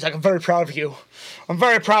his gun. He's like, I'm very proud of you. I'm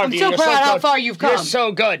very proud of you. I'm so proud how far you've come. You're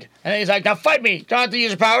so good. And then he's like, now fight me. Don't have to use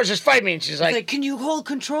your powers. Just fight me. And she's like, can you hold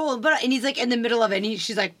control? And he's like in the middle of it. And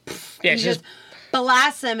she's like, pfft, yeah, and he just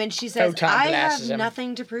blasts him. And she says, I have him.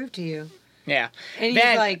 nothing to prove to you. Yeah. And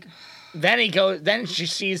he's like, then she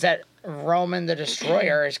sees that Roman the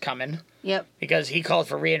Destroyer is coming. Yep. Because he called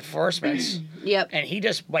for reinforcements. Yep. And he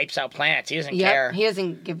just wipes out planets. He doesn't care. He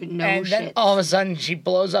doesn't give no and shit. And then all of a sudden, she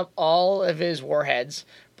blows up all of his warheads,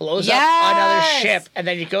 blows up another ship, and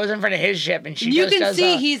then he goes in front of his ship, and you can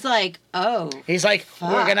see he's like, oh. He's like,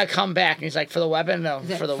 fuck. we're going to come back. And he's like, for the weapon? No,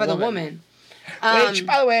 for the woman. Which,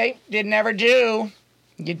 by the way, did never do.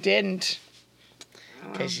 You didn't.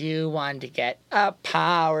 Because you wanted to get a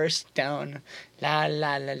power stone. La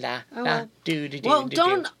la la la. Oh, la, do do do. Well,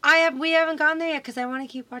 do, we haven't gone there yet because I want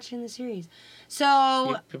to keep watching the series.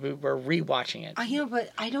 So we're rewatching it. You know, but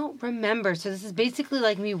I don't remember. So this is basically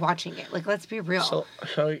like me watching it. Like, let's be real.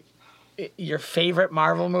 So your favorite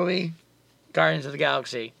Marvel movie, Guardians of the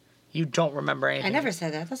Galaxy. You don't remember anything. I never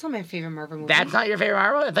said that. That's not my favorite Marvel movie. That's not your favorite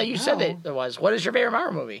Marvel? I thought you said that it was. What is your favorite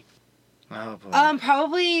Marvel movie? Oh boy.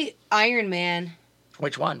 Probably Iron Man.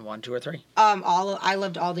 Which one? 1, 2, or 3? I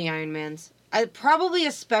loved all the Iron Mans. Probably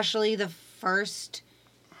especially the first.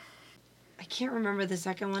 I can't remember the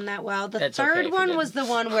second one that well. The third one was the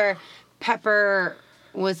one where Pepper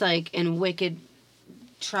was like in wicked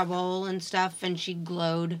trouble and stuff, and she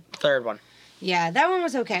glowed. Third one. Yeah, that one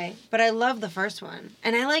was okay, but I love the first one,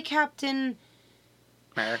 and I like Captain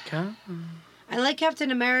America. I like Captain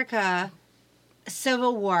America.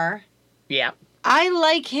 Civil War. Yeah. I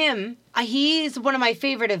like him. He's one of my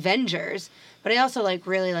favorite Avengers, but I also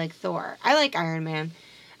really like Thor. I like Iron Man.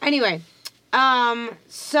 Anyway,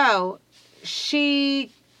 so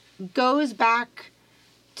she goes back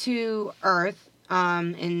to Earth,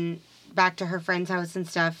 and back to her friend's house and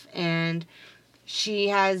stuff, and she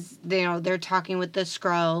has, they're talking with the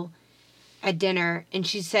Skrull at dinner, and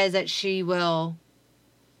she says that she will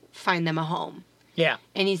find them a home. Yeah.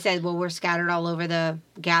 And he said, well, we're scattered all over the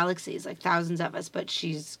galaxies, like thousands of us, but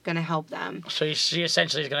she's going to help them. So she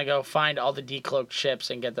essentially is going to go find all the decloaked ships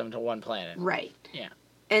and get them to one planet. Right. Yeah.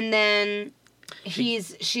 And then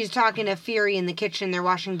she's talking to Fury in the kitchen. They're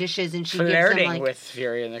washing dishes, and she flirting gives him, with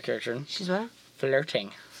Fury in the kitchen. She's what?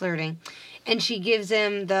 Flirting. And she gives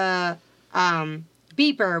him the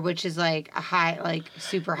beeper, which is like a high,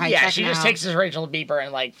 super high tech. Yeah, she just takes his original beeper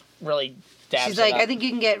and really dabs she's like, it up. I think you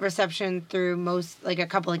can get reception through most, a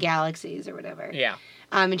couple of galaxies or whatever. Yeah.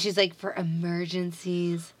 And she's like, for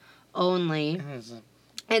emergencies only.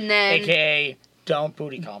 And then... AKA, don't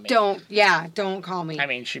booty call me. Don't call me. I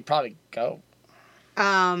mean, she'd probably go.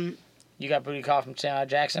 You got booty call from Samuel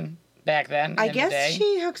Jackson back then? I guess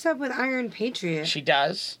she hooks up with Iron Patriot. She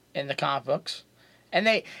does, in the comic books. And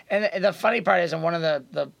the funny part is, in one of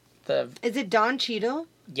the... Is it Don Cheadle?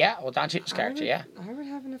 Yeah, well, Don Cheadle's character, yeah. I would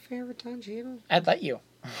have an affair with Don Cheadle. I'd let you.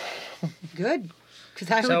 Good. Because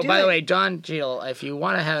I would do So, by the way, Don Cheadle, if you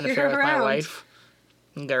want to have an affair with my wife,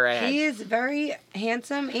 go right ahead. He is very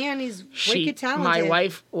handsome, and he's wicked talented. My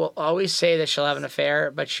wife will always say that she'll have an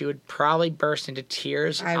affair, but she would probably burst into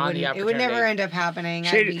tears on the opportunity. It would never end up happening.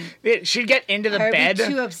 She'd get into the bed, be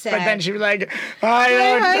too upset. But then she'd be like, I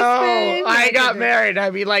don't know. I got married.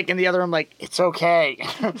 I'd be like, in the other room, like, it's okay.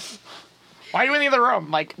 Why are you in the other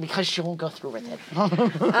room? Like, because she won't go through with it.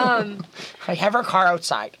 I have her car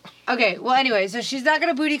outside. Okay, well, anyway, so she's not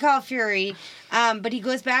going to booty call Fury, but he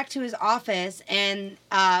goes back to his office, and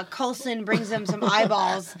Coulson brings him some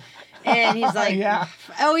eyeballs, and he's like,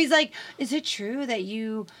 he's like, is it true that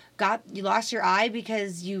you lost your eye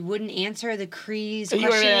because you wouldn't answer the Kree's question? You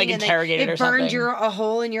were interrogated or something. It burned a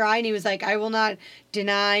hole in your eye, and he was like, I will not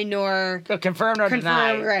deny nor... confirm nor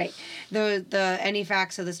deny. Right. The any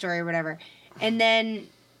facts of the story or whatever. And then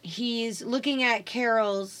he's looking at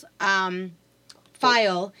Carol's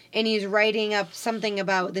file, and he's writing up something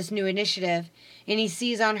about this new initiative, and he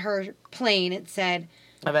sees on her plane it said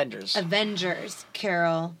Avengers,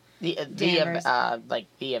 Carol Danvers.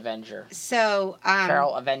 The Avenger. So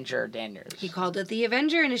Carol Avenger Danvers. He called it the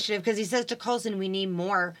Avenger Initiative because he says to Coulson, we need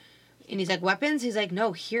more, and he's like, weapons? He's like,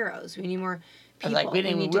 no, heroes. We need more people. We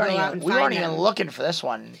weren't even looking for this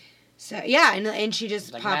one. So yeah, and she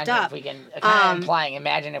just Like, popped imagine up. If we can, kind of implying,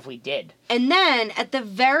 imagine if we did. And then at the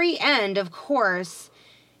very end, of course,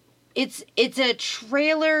 it's a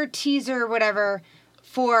trailer, teaser, whatever,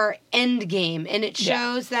 for Endgame, and it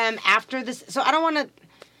shows them after this. So I don't want to.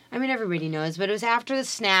 I mean, everybody knows, but it was after the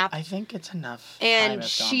snap. I think it's enough. And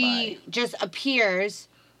she just appears,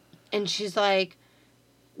 and she's like,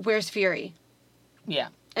 "Where's Fury?" Yeah.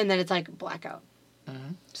 And then it's like blackout.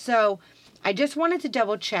 Mm-hmm. So I just wanted to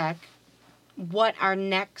double check what our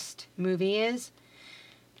next movie is.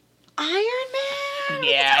 Iron Man.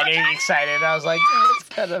 Yeah, I didn't get excited. I was like, it's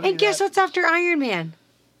kind of. And guess what's after Iron Man?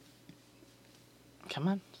 Come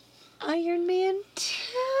on. Iron Man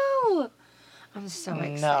 2. I'm so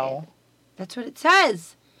excited. No. That's what it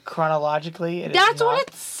says. Chronologically, it That's is not. what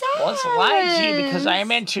it says. Well, it's lying to you because Iron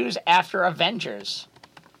Man 2 is after Avengers.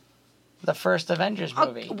 The first Avengers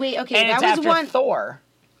movie. Wait, okay, and that it's was after one. Thor.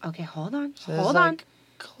 Okay, hold on. So Hold on.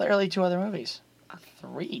 Clearly 2 other movies. Okay.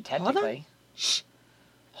 3, technically. Shh.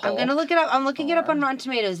 Hulk, I'm going to look it up. I'm looking it up Thor. on Rotten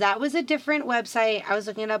Tomatoes. That was a different website. I was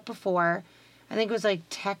looking it up before. I think it was like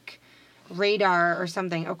Tech Radar or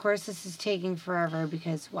something. Of course, this is taking forever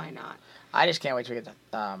because why not? I just can't wait to get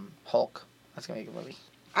the Hulk. That's going to be a good movie.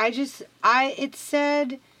 It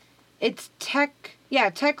said, it's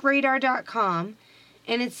techradar.com.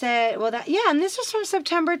 And it said, and this was from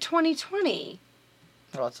September 2020.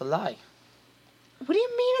 Well, it's a lie. What do you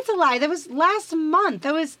mean it's a lie? That was last month.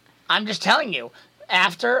 I'm just telling you.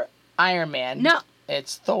 After Iron Man, No.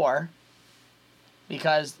 it's Thor.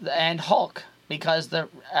 And Hulk. Because the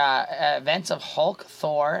events of Hulk,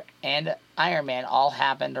 Thor, and Iron Man all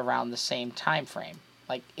happened around the same time frame.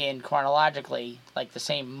 Like, chronologically, like the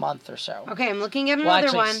same month or so. Okay, I'm looking at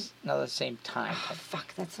another one. No, the same time. Oh,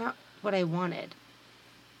 fuck, that's not what I wanted.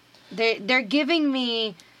 They're giving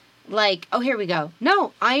me, like, oh, here we go.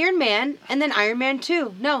 No, Iron Man, and then Iron Man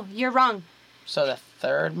 2. No, you're wrong. So the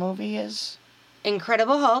third movie is?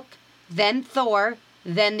 Incredible Hulk, then Thor,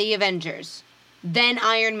 then the Avengers, then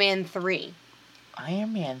Iron Man 3.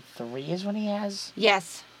 Iron Man 3 is when he has?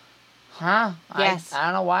 Yes. Huh? Yes. I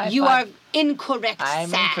don't know why. You are incorrect, I'm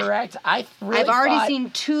sir. incorrect. I've already seen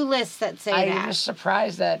 2 lists that say that. I'm just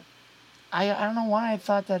surprised that... I don't know why I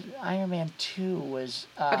thought that Iron Man 2 was...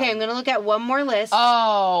 okay, I'm going to look at one more list.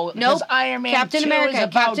 Oh, nope. because Iron Man Captain 2 America, is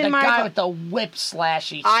about Captain the Marvel. guy with the whip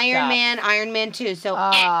slashy Iron Man 2. So,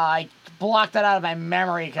 I blocked that out of my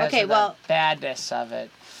memory because of the badness of it.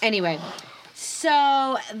 Anyway,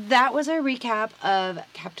 so that was our recap of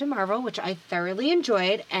Captain Marvel, which I thoroughly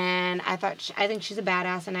enjoyed, and I think she's a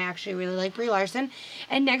badass, and I actually really like Brie Larson.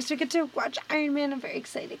 And next we get to watch Iron Man. I'm very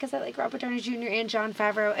excited because I like Robert Downey Jr. and Jon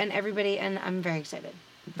Favreau and everybody, and I'm very excited.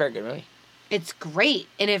 Very good movie. It's great,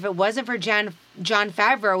 and if it wasn't for Jon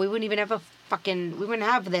Favreau, we wouldn't even have we wouldn't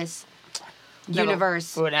have this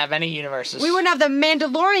universe. We wouldn't have any universes. We wouldn't have the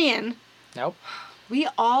Mandalorian. Nope. We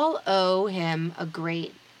all owe him a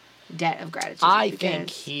great debt of gratitude. I think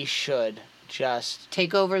he should just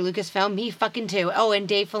take over Lucasfilm. Me fucking too. Oh, and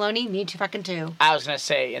Dave Filoni, me too fucking too. I was gonna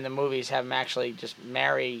say in the movies have him actually just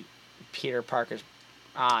marry Peter Parker's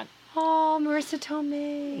aunt. Oh, Marissa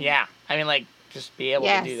Tomei. Yeah, I mean, like, just be able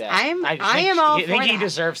to do that. I am all for that. I think he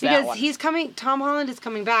deserves that one. Because he's coming. Tom Holland is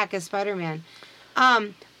coming back as Spider-Man.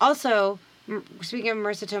 Also, speaking of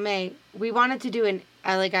Marissa Tomei, we wanted to do a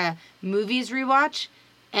movies rewatch,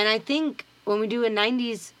 and I think when we do a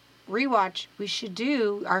 90s rewatch, we should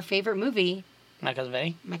do our favorite movie, My Cousin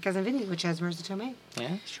Vinny. My Cousin Vinny, which has Marissa Tomei. Yeah,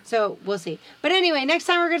 that's true. So we'll see. But anyway, next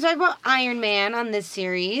time we're going to talk about Iron Man on this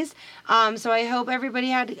series. So I hope everybody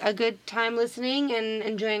had a good time listening and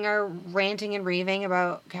enjoying our ranting and raving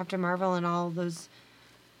about Captain Marvel and all those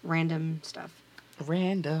random stuff.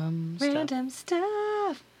 Random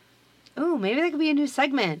stuff. Ooh, maybe that could be a new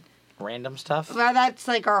segment. Random stuff? Well, that's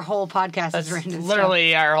like our whole podcast is random stuff.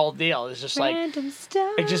 Literally our whole deal. It's just random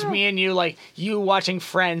stuff. It's just me and you, like, you watching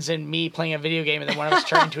Friends and me playing a video game, and then one of us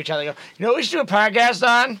turning to each other and go, you know what we should do a podcast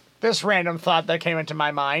on? This random thought that came into my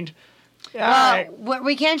mind.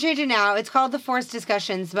 We can't change it now. It's called the Forced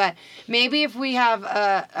Discussions, but maybe if we have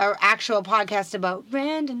an actual podcast about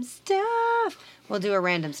random stuff, we'll do a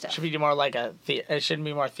random stuff. It should be more like it shouldn't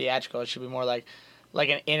be more theatrical. It should be more like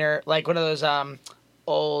an inner, like one of those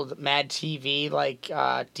old Mad TV, like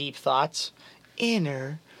deep thoughts.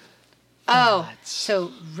 Inner thoughts.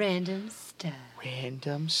 So random stuff.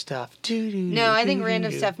 Random stuff. Doo-doo, no, I think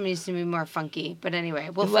random stuff needs to be more funky. But anyway,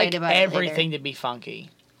 we'll fight about everything it later. to be funky.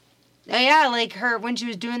 Oh yeah, like her when she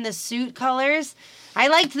was doing the suit colors. I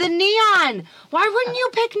liked the neon. Why wouldn't you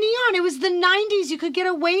pick neon? It was the 90s. You could get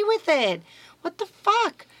away with it. What the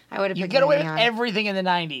fuck? I would have picked You get away neon. with everything in the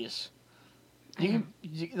 90s.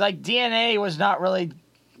 Like DNA was not really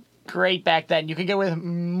great back then. You could get away with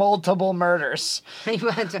multiple murders.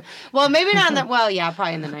 Well, maybe not in the... Well, yeah,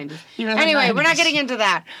 probably in the 90s. Anyway, we're not getting into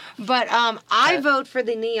that. But I vote for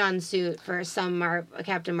the neon suit for some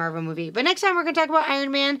Captain Marvel movie. But next time we're going to talk about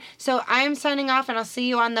Iron Man. So I am signing off, and I'll see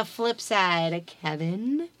you on the flip side.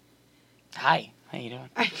 Kevin? Hi. How you doing?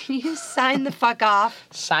 Can you sign the fuck off?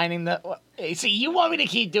 Signing the... See, you want me to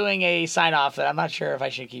keep doing a sign-off that I'm not sure if I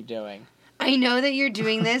should keep doing. I know that you're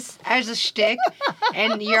doing this as a shtick,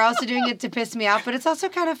 and you're also doing it to piss me off, but it's also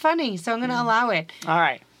kind of funny, so I'm going to allow it. All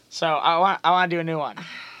right. So I want to do a new one.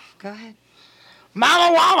 Go ahead.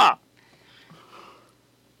 Mama Wama!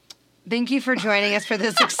 Thank you for joining us for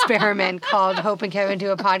this experiment called Hope and Kevin Do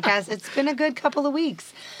a Podcast. It's been a good couple of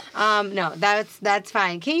weeks. No, that's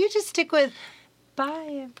fine. Can you just stick with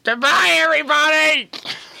bye? Goodbye, everybody!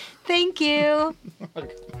 Thank you.